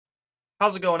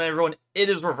How's it going, everyone? It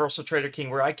is Reversal Trader King,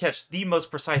 where I catch the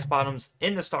most precise bottoms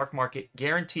in the stock market,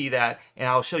 guarantee that, and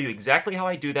I'll show you exactly how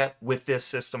I do that with this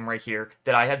system right here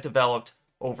that I have developed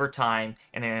over time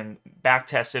and then back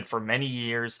tested for many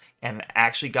years and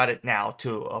actually got it now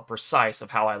to a precise of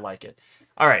how I like it.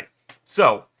 All right,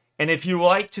 so, and if you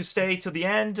like to stay to the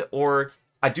end, or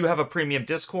I do have a premium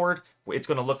Discord, it's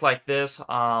going to look like this.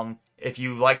 If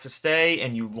you like to stay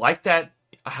and you like that,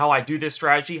 how I do this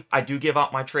strategy, I do give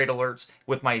out my trade alerts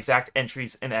with my exact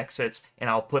entries and exits, and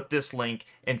I'll put this link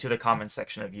into the comment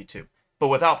section of YouTube. But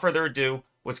without further ado,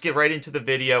 let's get right into the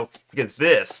video because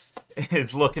this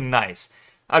is looking nice.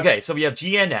 Okay, so we have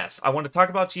GNS. I want to talk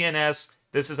about GNS.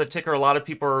 This is a ticker a lot of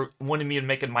people are wanting me to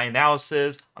make in my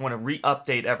analysis. I'm going to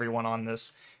re-update everyone on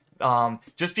this.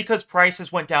 Just because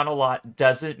prices went down a lot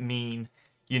doesn't mean,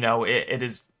 you know, it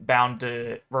is bound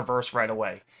to reverse right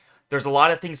away. There's a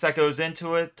lot of things that goes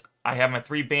into it. I have my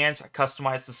 3 bands. I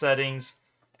customize the settings,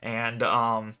 and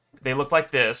they look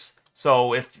like this.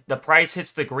 So if the price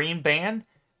hits the green band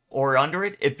or under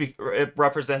it, it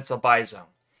represents a buy zone.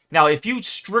 Now, if you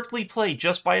strictly play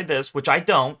just by this, which I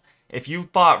don't, if you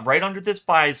bought right under this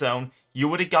buy zone, you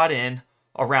would have got in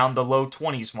around the low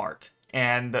 20s mark.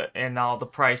 And now the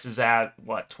price is at,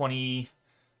 what, 20,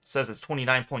 says it's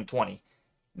 29.20.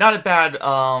 Not a bad,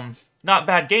 not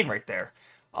bad gain right there.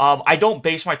 I don't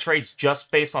base my trades just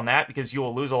based on that because you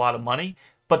will lose a lot of money,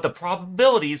 but the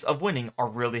probabilities of winning are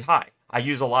really high. I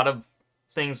use a lot of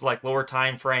things like lower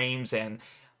time frames and,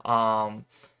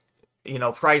 you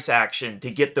know, price action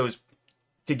to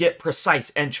get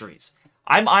precise entries.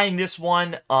 I'm eyeing this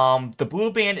one. The blue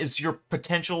band is your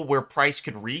potential where price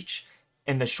could reach.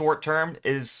 In the short term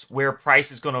is where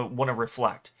price is going to want to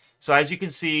reflect. So as you can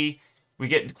see, we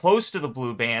get close to the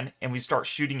blue band and we start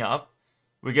shooting up.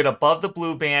 We get above the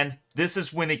blue band. This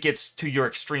is when it gets to your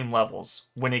extreme levels,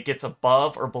 when it gets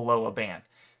above or below a band.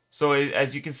 So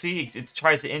as you can see, it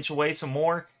tries to inch away some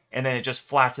more, and then it just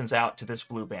flattens out to this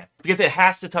blue band. Because it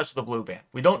has to touch the blue band.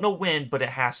 We don't know when, but it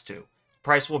has to.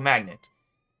 Price will magnet.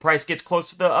 Price gets close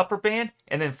to the upper band,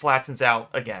 and then flattens out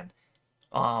again.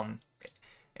 And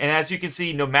as you can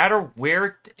see, no matter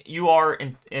where you are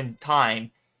in time,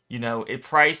 you know,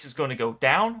 price is going to go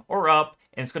down or up,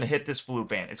 and it's going to hit this blue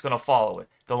band. It's going to follow it.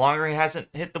 The longer it hasn't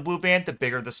hit the blue band, the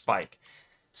bigger the spike.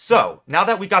 So, now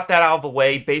that we got that out of the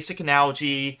way, basic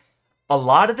analogy, a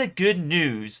lot of the good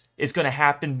news is going to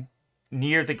happen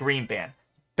near the green band.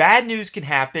 Bad news can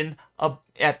happen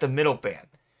at the middle band.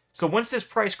 So once this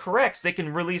price corrects, they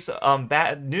can release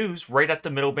bad news right at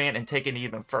the middle band and take it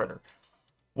even further.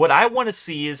 What I want to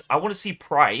see is, I want to see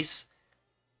price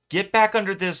get back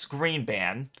under this green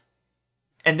band,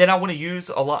 and then I want to use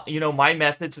a lot, you know, my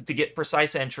methods to get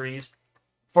precise entries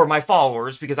for my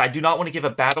followers because I do not want to give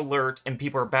a bad alert and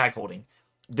people are bag holding.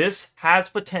 This has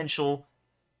potential,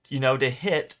 you know, to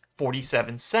hit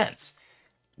 47 cents.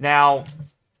 Now,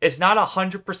 it's not a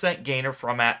 100% gainer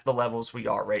from at the levels we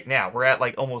are right now. We're at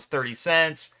like almost 30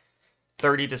 cents.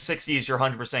 30 to 60 is your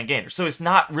 100% gainer. So it's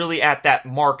not really at that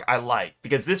mark I like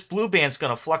because this blue band's going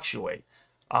to fluctuate.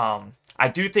 I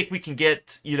do think we can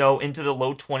get, you know, into the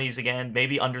low 20s again,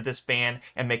 maybe under this band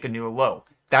and make a new low.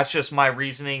 That's just my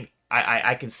reasoning.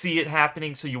 I can see it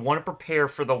happening, so you want to prepare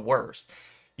for the worst.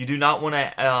 You do not want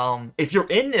to, if you're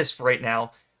in this right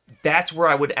now, that's where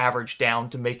I would average down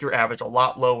to make your average a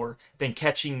lot lower than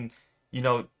catching, you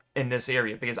know, in this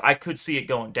area because I could see it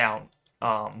going down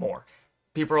more.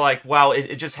 People are like, wow,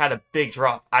 it just had a big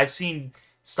drop. I've seen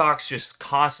stocks just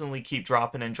constantly keep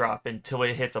dropping and dropping until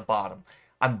it hits a bottom.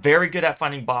 I'm very good at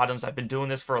finding bottoms. I've been doing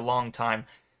this for a long time,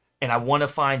 and I want to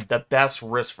find the best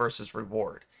risk versus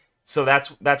reward. So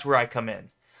that's where I come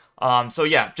in. So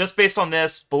yeah, just based on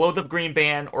this, below the green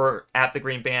band or at the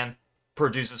green band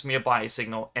produces me a buy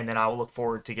signal, and then I will look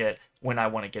forward to get when I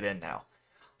want to get in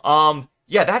now.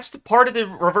 Yeah, that's the part of the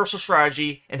reversal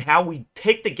strategy and how we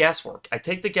take the guesswork. I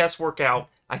take the guesswork out.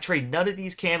 I trade none of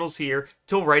these candles here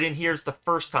till right in here is the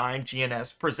first time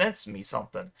GNS presents me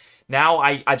something. Now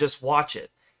I just watch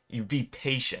it. You be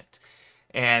patient,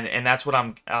 and that's what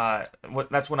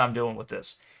I'm doing with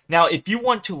this. Now, if you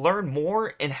want to learn more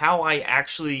in how I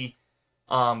actually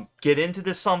get into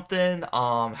this something,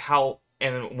 how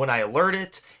and when I alert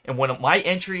it, and when my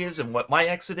entry is and what my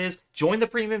exit is, join the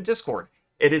premium Discord.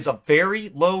 It is a very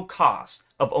low cost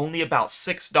of only about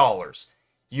 $6.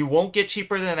 You won't get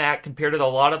cheaper than that compared to a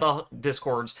lot of the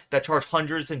Discords that charge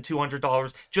hundreds and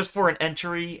 $200 just for an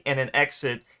entry and an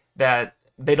exit that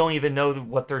they don't even know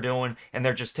what they're doing and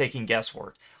they're just taking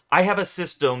guesswork. I have a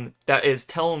system that is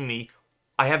telling me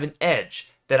I have an edge,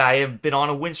 that I have been on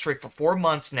a win streak for 4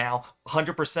 months now,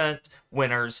 100%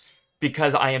 winners,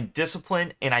 because I am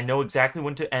disciplined and I know exactly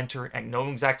when to enter and know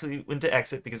exactly when to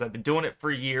exit because I've been doing it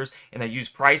for years, and I use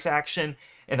price action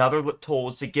and other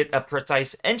tools to get a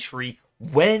precise entry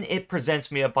when it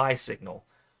presents me a buy signal.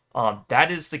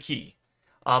 That is the key.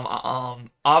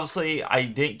 Obviously, I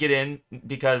didn't get in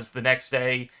because the next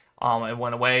day it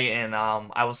went away, and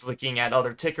I was looking at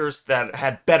other tickers that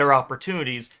had better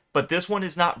opportunities, but this one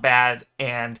is not bad,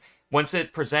 and once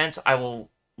it presents, I will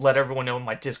let everyone know in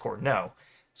my Discord know.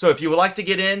 So if you would like to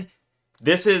get in,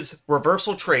 this is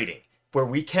reversal trading, where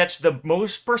we catch the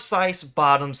most precise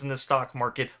bottoms in the stock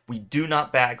market. We do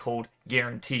not bag hold,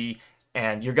 guarantee,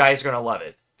 and you guys are going to love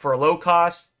it. For a low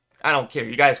cost, I don't care.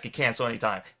 You guys can cancel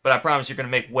anytime, but I promise you're going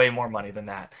to make way more money than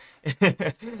that.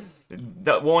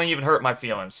 That won't even hurt my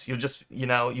feelings. You'll just,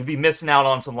 you'll be missing out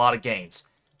on some lot of gains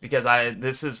because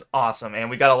this is awesome. And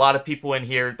we got a lot of people in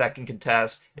here that can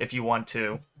contest if you want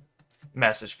to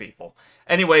message people.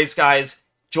 Anyways, guys,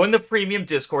 join the premium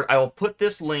Discord. I will put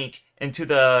this link into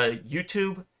the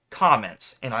YouTube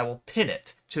comments, and I will pin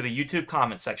it to the YouTube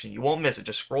comment section. You won't miss it.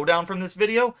 Just scroll down from this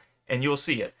video, and you'll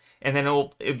see it. And then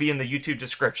it'll be in the YouTube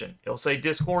description. It'll say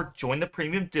Discord. Join the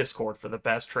premium Discord for the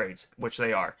best trades, which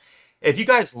they are. If you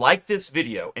guys like this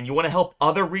video and you want to help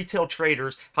other retail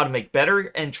traders how to make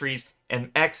better entries and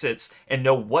exits and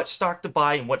know what stock to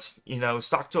buy and what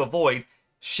stock to avoid,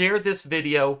 share this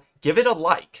video, give it a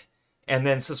like, and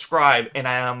then subscribe,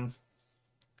 and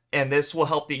this will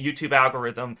help the YouTube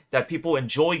algorithm that people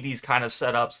enjoy these kind of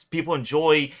setups. People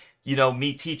enjoy,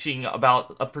 me teaching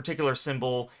about a particular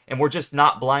symbol, and we're just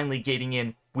not blindly gating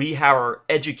in. We are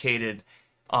educated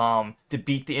to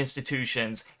beat the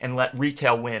institutions and let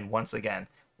retail win once again.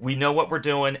 We know what we're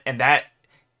doing, and that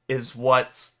is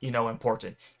what's,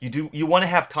 important. You want to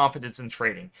have confidence in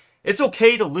trading. It's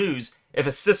okay to lose if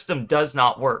a system does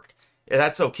not work.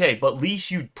 That's okay, but at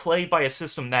least you play by a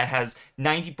system that has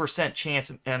 90%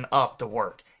 chance and up to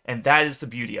work, and that is the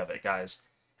beauty of it, guys.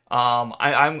 I'm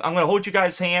going to hold you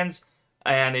guys' hands,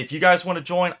 and if you guys want to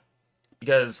join,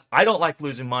 because I don't like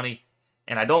losing money,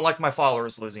 and I don't like my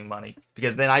followers losing money,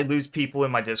 because then I lose people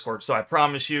in my Discord. So I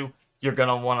promise you, you're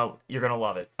gonna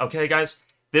love it. Okay, guys,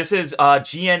 this is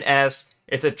GNS.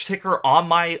 It's a ticker on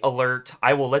my alert.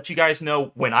 I will let you guys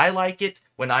know when I like it,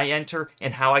 when I enter,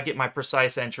 and how I get my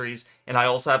precise entries. And I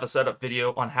also have a setup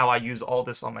video on how I use all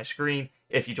this on my screen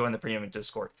if you join the premium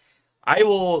Discord. I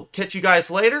will catch you guys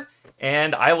later,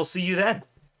 and I will see you then.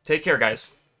 Take care,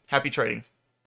 guys. Happy trading.